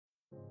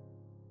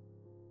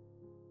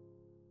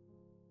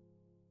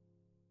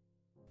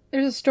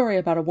There's a story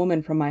about a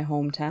woman from my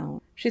hometown.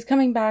 She's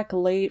coming back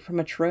late from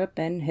a trip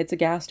and hits a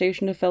gas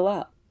station to fill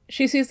up.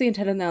 She sees the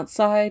attendant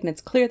outside, and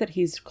it's clear that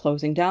he's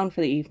closing down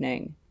for the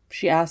evening.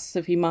 She asks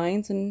if he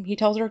minds, and he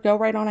tells her to go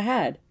right on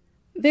ahead.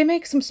 They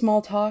make some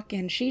small talk,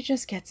 and she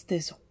just gets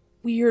this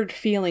weird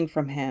feeling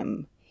from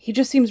him. He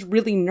just seems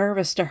really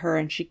nervous to her,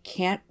 and she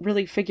can't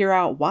really figure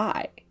out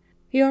why.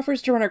 He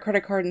offers to run her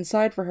credit card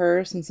inside for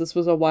her, since this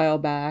was a while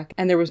back,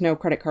 and there was no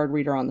credit card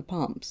reader on the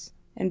pumps.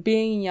 And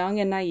being young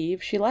and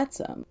naive, she lets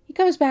him. He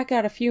comes back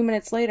out a few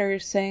minutes later,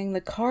 saying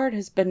the card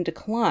has been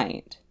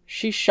declined.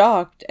 She's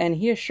shocked, and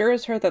he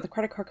assures her that the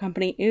credit card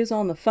company is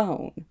on the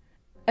phone.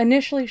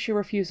 Initially, she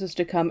refuses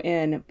to come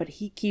in, but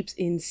he keeps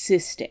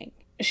insisting.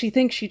 She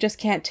thinks she just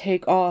can't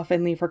take off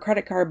and leave her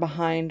credit card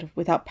behind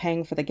without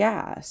paying for the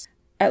gas.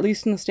 At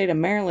least in the state of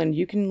Maryland,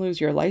 you can lose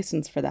your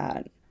license for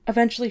that.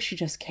 Eventually, she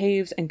just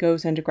caves and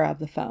goes in to grab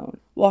the phone.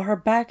 While her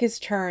back is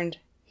turned,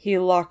 he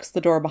locks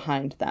the door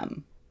behind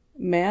them.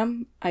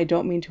 "Ma'am, I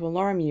don't mean to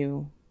alarm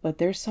you, but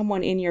there's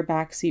someone in your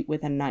backseat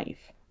with a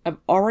knife. I've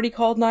already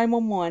called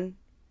 911.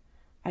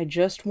 I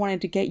just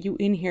wanted to get you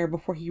in here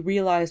before he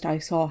realized I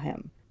saw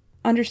him."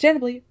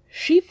 Understandably,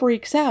 she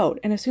freaks out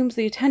and assumes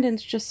the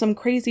attendant's just some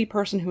crazy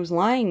person who's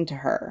lying to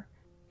her,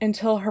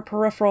 until her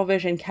peripheral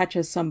vision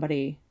catches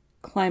somebody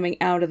climbing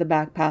out of the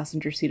back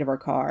passenger seat of her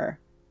car,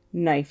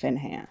 knife in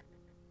hand.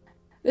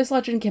 This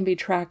legend can be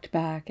tracked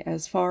back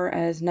as far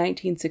as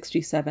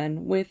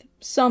 1967 with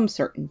some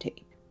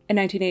certainty. In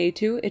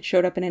 1982, it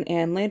showed up in an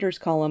Ann Landers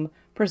column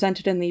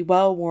presented in the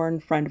well-worn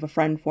Friend of a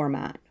Friend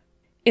format.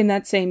 In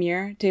that same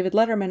year, David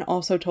Letterman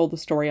also told the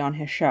story on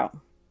his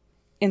show.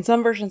 In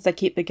some versions that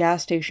keep the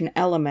gas station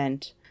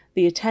element,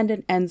 the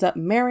attendant ends up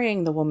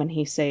marrying the woman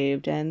he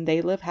saved, and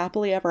they live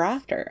happily ever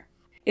after.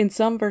 In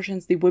some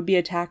versions, the would-be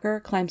attacker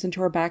climbs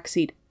into her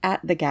backseat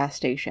at the gas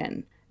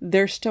station.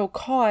 They're still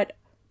caught,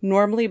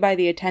 normally by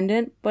the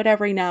attendant, but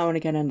every now and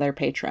again in their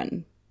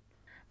patron.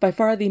 By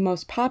far the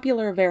most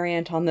popular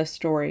variant on this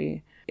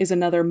story is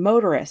another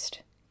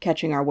motorist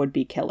catching our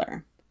would-be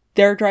killer.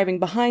 They're driving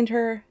behind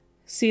her,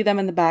 see them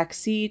in the back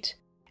seat,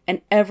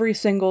 and every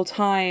single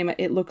time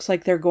it looks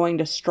like they're going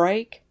to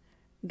strike,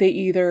 they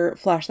either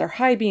flash their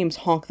high beams,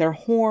 honk their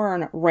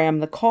horn, ram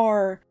the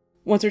car.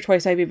 Once or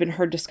twice I've even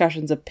heard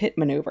discussions of pit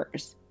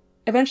maneuvers.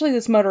 Eventually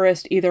this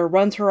motorist either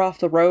runs her off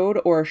the road,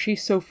 or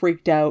she's so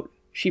freaked out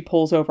she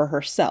pulls over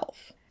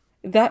herself.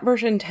 That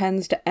version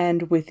tends to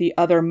end with the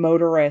other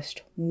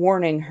motorist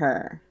warning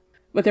her,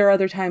 but there are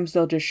other times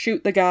they'll just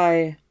shoot the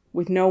guy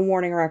with no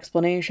warning or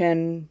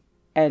explanation,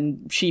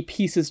 and she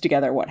pieces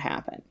together what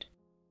happened.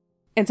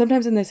 And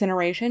sometimes in this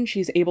iteration,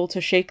 she's able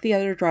to shake the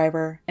other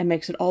driver and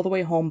makes it all the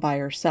way home by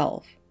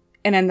herself,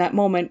 and in that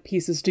moment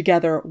pieces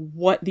together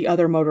what the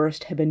other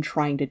motorist had been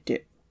trying to do.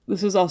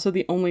 This is also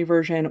the only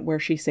version where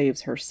she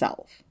saves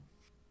herself.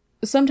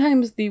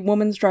 Sometimes the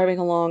woman's driving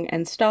along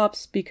and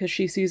stops because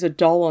she sees a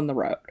doll on the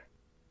road,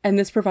 and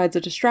this provides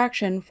a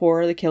distraction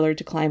for the killer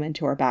to climb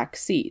into her back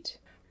seat.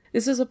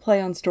 This is a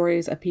play on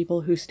stories of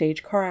people who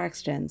stage car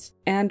accidents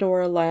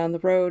and/or lie on the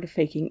road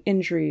faking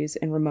injuries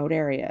in remote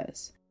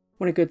areas.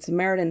 When a good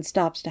Samaritan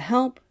stops to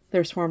help,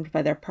 they're swarmed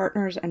by their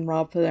partners and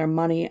robbed for their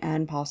money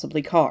and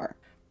possibly car.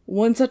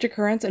 One such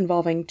occurrence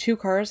involving 2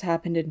 cars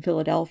happened in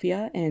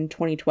Philadelphia in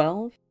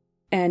 2012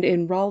 and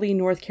in Raleigh,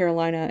 North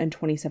Carolina in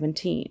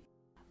 2017.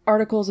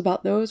 Articles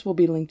about those will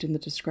be linked in the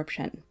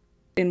description.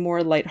 In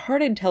more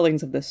lighthearted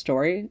tellings of this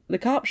story, the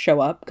cops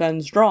show up,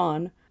 guns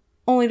drawn,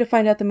 only to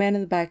find out the man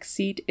in the back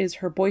seat is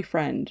her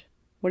boyfriend.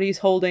 What he's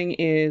holding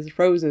is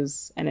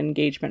roses and an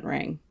engagement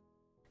ring.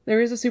 There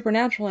is a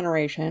supernatural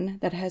narration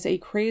that has a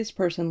crazed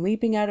person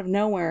leaping out of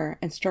nowhere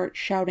and start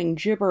shouting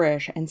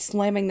gibberish and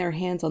slamming their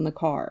hands on the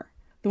car.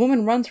 The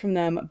woman runs from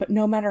them, but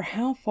no matter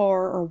how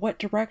far or what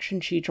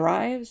direction she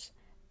drives,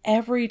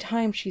 every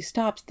time she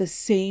stops, the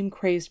same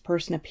crazed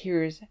person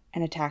appears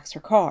and attacks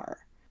her car.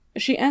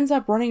 She ends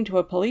up running to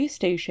a police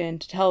station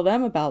to tell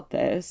them about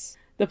this.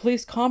 The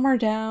police calm her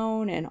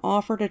down and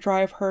offer to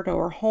drive her to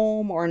her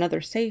home or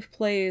another safe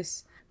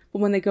place, but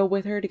when they go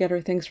with her to get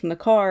her things from the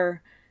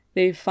car,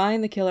 they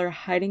find the killer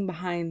hiding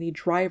behind the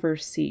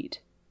driver's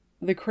seat.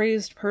 The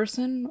crazed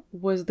person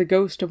was the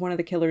ghost of one of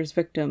the killer's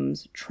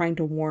victims, trying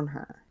to warn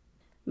her.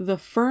 The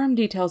firm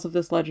details of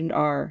this legend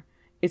are,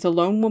 it's a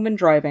lone woman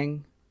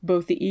driving,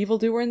 both the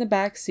evildoer in the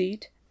back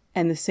seat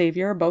and the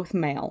savior are both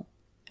male,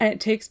 and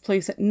it takes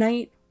place at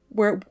night,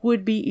 where it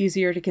would be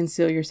easier to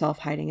conceal yourself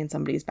hiding in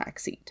somebody's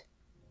backseat.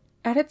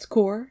 At its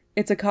core,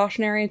 it's a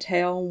cautionary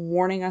tale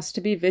warning us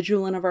to be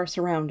vigilant of our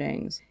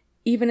surroundings,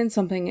 even in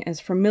something as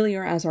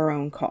familiar as our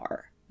own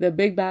car. The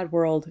big bad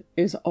world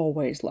is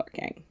always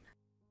lurking.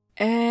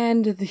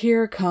 And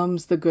here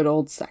comes the good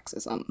old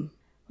sexism.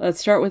 Let's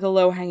start with the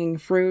low-hanging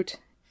fruit,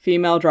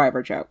 female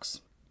driver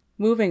jokes.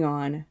 Moving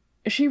on,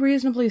 she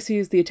reasonably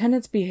sees the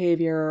attendant's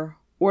behavior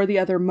or the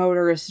other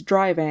motorists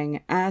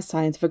driving as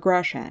signs of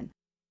aggression,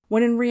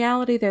 when in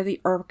reality they're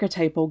the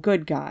archetypal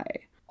good guy.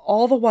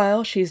 All the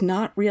while she's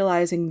not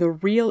realizing the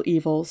real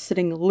evil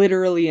sitting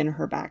literally in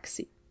her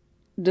backseat.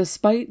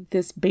 Despite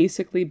this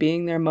basically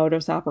being their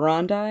modus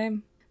operandi,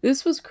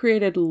 This was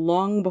created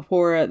long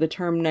before the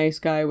term nice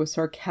guy was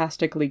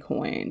sarcastically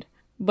coined,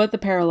 but the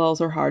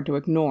parallels are hard to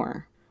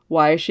ignore.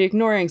 Why is she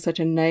ignoring such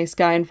a nice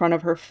guy in front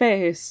of her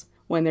face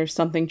when there's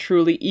something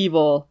truly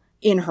evil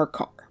in her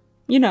car?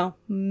 You know,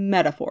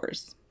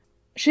 metaphors.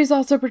 She's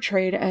also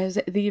portrayed as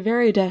the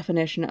very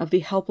definition of the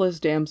helpless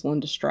damsel in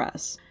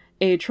distress,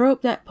 a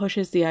trope that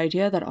pushes the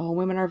idea that all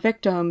women are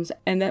victims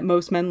and that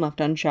most men left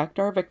unchecked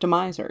are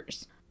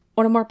victimizers.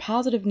 On a more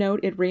positive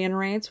note, it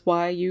reiterates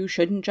why you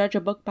shouldn't judge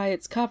a book by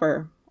its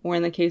cover, or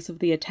in the case of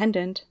the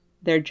attendant,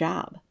 their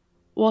job.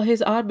 While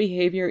his odd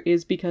behavior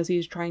is because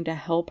he's trying to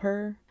help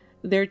her,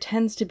 there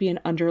tends to be an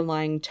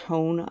underlying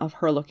tone of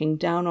her looking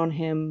down on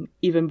him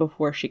even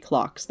before she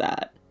clocks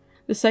that.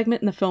 The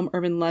segment in the film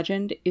Urban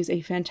Legend is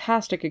a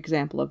fantastic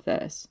example of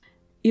this.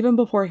 Even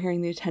before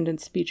hearing the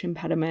attendant's speech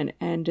impediment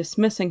and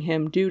dismissing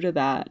him due to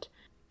that,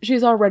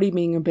 she's already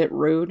being a bit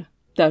rude.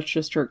 That's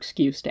just her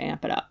excuse to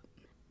amp it up.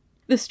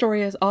 This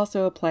story is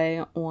also a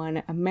play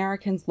on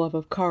Americans' love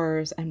of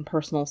cars and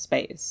personal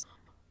space.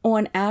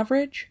 On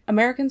average,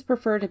 Americans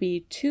prefer to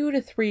be 2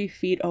 to 3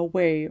 feet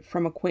away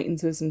from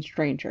acquaintances and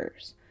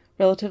strangers.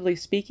 Relatively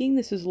speaking,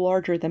 this is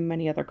larger than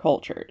many other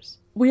cultures.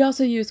 We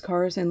also use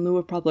cars in lieu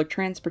of public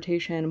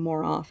transportation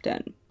more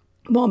often.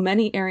 While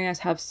many areas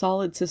have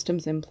solid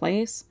systems in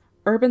place,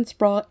 urban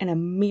sprawl and a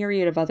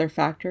myriad of other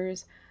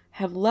factors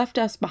have left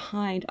us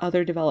behind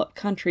other developed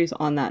countries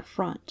on that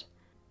front.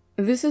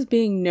 This is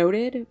being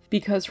noted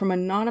because from a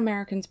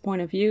non-American's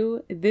point of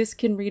view, this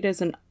can read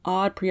as an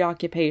odd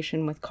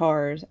preoccupation with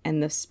cars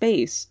and the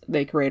space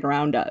they create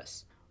around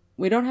us.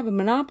 We don't have a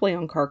monopoly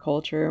on car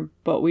culture,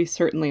 but we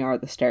certainly are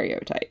the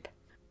stereotype.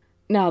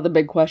 Now the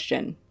big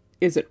question,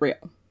 is it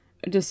real?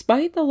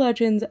 Despite the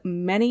legend's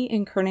many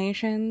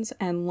incarnations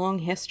and long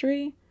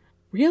history,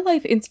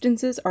 real-life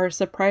instances are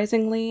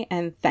surprisingly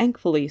and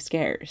thankfully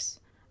scarce.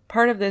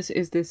 Part of this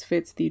is this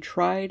fits the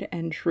tried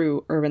and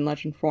true urban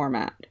legend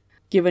format.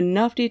 Give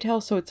enough detail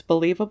so it's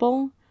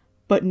believable,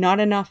 but not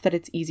enough that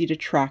it's easy to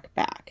track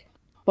back.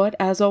 But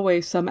as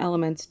always, some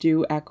elements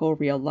do echo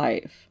real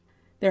life.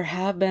 There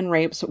have been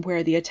rapes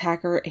where the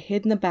attacker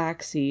hid in the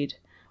backseat.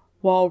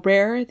 While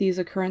rare, these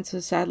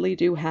occurrences sadly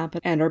do happen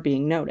and are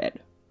being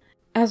noted.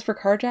 As for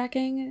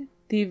carjacking,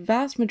 the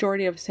vast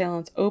majority of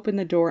assailants open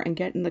the door and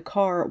get in the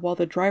car while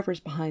the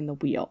driver's behind the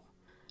wheel.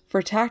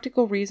 For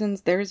tactical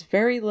reasons, there's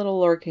very little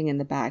lurking in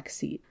the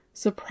backseat.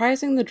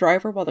 Surprising the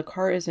driver while the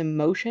car is in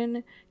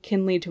motion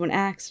can lead to an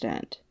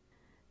accident.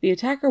 The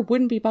attacker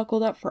wouldn't be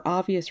buckled up for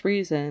obvious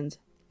reasons,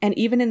 and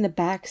even in the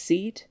back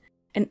seat,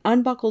 an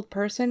unbuckled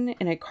person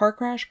in a car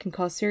crash can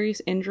cause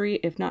serious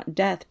injury if not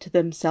death to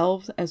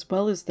themselves as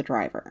well as the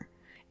driver.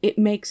 It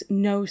makes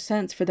no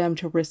sense for them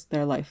to risk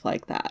their life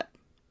like that.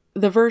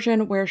 The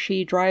version where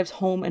she drives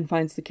home and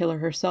finds the killer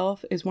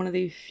herself is one of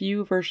the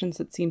few versions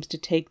that seems to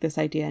take this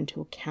idea into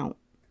account.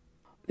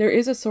 There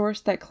is a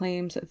source that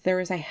claims that there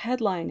is a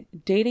headline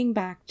dating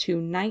back to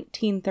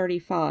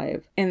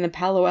 1935 in the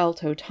Palo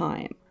Alto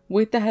Time,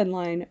 with the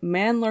headline,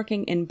 "Man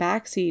lurking in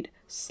backseat,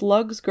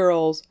 slugs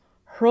girls,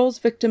 hurls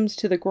victims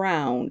to the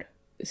ground,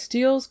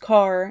 steals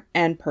car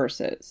and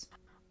purses."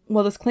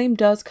 While this claim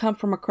does come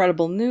from a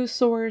credible news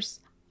source,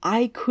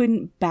 I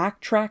couldn't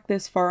backtrack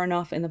this far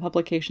enough in the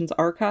publication's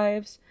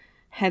archives,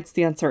 hence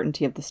the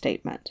uncertainty of the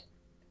statement.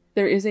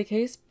 There is a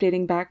case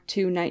dating back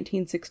to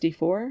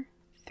 1964,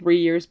 3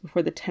 years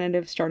before the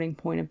tentative starting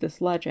point of this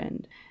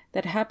legend,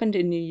 that happened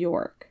in New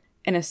York.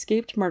 An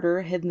escaped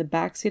murderer hid in the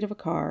backseat of a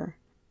car.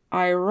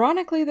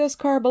 Ironically, this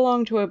car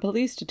belonged to a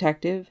police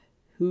detective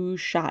who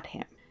shot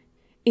him.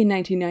 In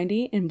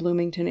 1990, in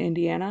Bloomington,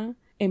 Indiana,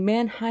 a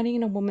man hiding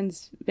in a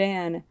woman's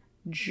van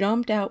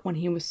jumped out when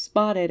he was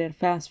spotted at a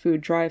fast food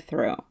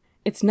drive-thru.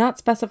 It's not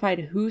specified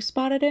who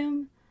spotted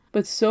him,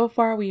 but so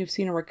far we have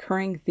seen a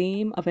recurring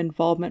theme of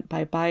involvement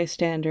by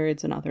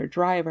bystanders and other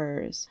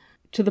drivers,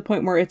 to the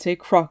point where it's a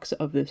crux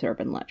of this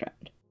urban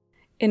legend.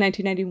 In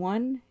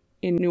 1991,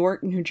 in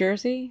Newark, New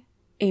Jersey,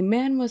 a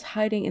man was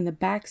hiding in the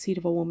backseat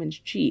of a woman's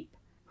Jeep,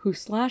 who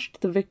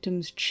slashed the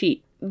victim's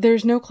cheek.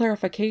 There's no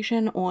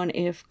clarification on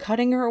if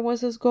cutting her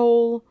was his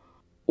goal,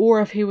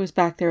 or if he was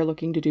back there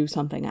looking to do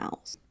something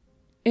else.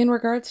 In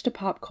regards to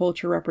pop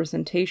culture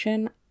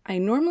representation, I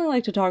normally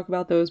like to talk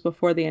about those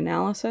before the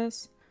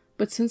analysis,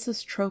 but since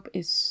this trope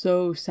is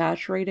so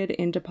saturated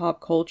into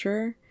pop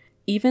culture,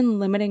 even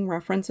limiting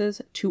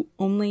references to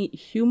only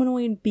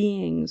humanoid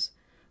beings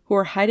who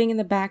are hiding in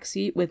the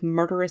backseat with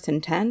murderous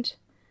intent,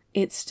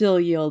 it still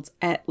yields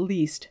at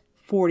least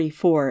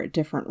 44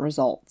 different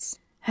results.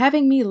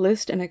 Having me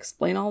list and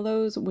explain all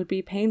those would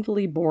be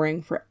painfully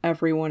boring for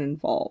everyone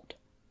involved.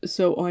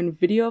 So on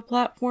video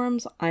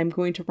platforms, I'm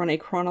going to run a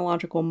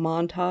chronological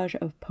montage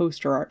of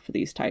poster art for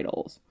these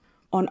titles.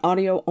 On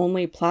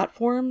audio-only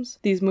platforms,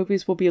 these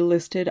movies will be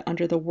listed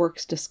under the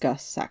Works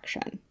Discussed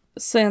section.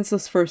 Sans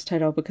this first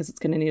title because it's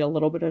going to need a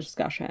little bit of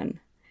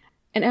discussion.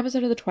 An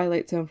episode of the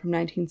Twilight Zone from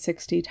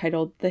 1960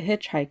 titled The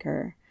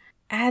Hitchhiker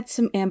adds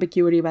some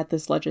ambiguity about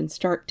this legend's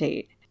start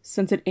date,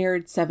 since it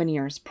aired 7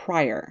 years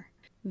prior.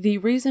 The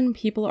reason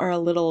people are a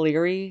little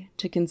leery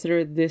to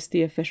consider this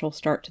the official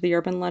start to the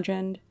urban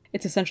legend,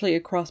 it's essentially a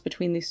cross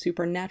between the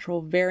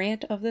supernatural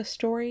variant of this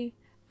story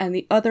and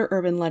the other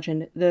urban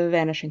legend, the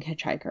Vanishing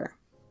Hitchhiker.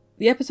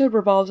 The episode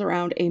revolves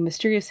around a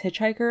mysterious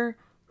hitchhiker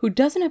who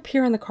doesn't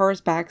appear in the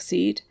car's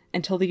backseat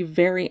until the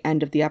very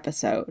end of the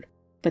episode.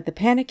 But the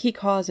panic he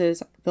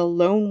causes, the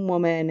lone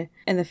woman,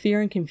 and the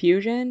fear and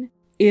confusion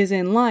is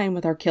in line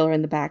with our killer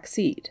in the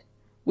backseat.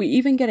 We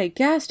even get a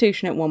gas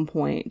station at one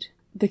point.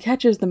 The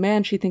catch is the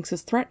man she thinks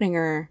is threatening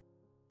her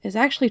is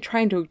actually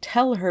trying to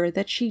tell her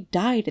that she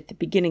died at the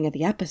beginning of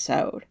the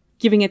episode,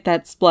 giving it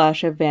that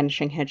splash of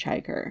Vanishing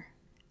Hitchhiker.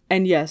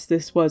 And yes,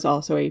 this was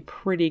also a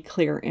pretty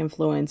clear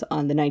influence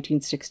on the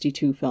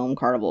 1962 film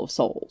Carnival of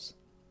Souls.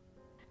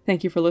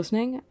 Thank you for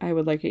listening. I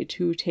would like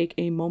to take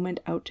a moment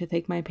out to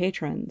thank my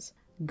patrons,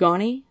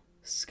 Gani,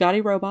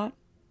 Scotty Robot,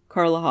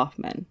 Carla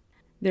Hoffman.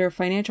 Their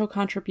financial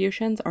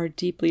contributions are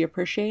deeply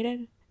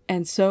appreciated,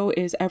 and so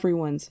is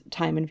everyone's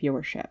time and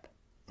viewership.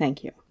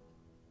 Thank you.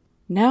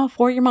 Now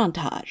for your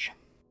montage.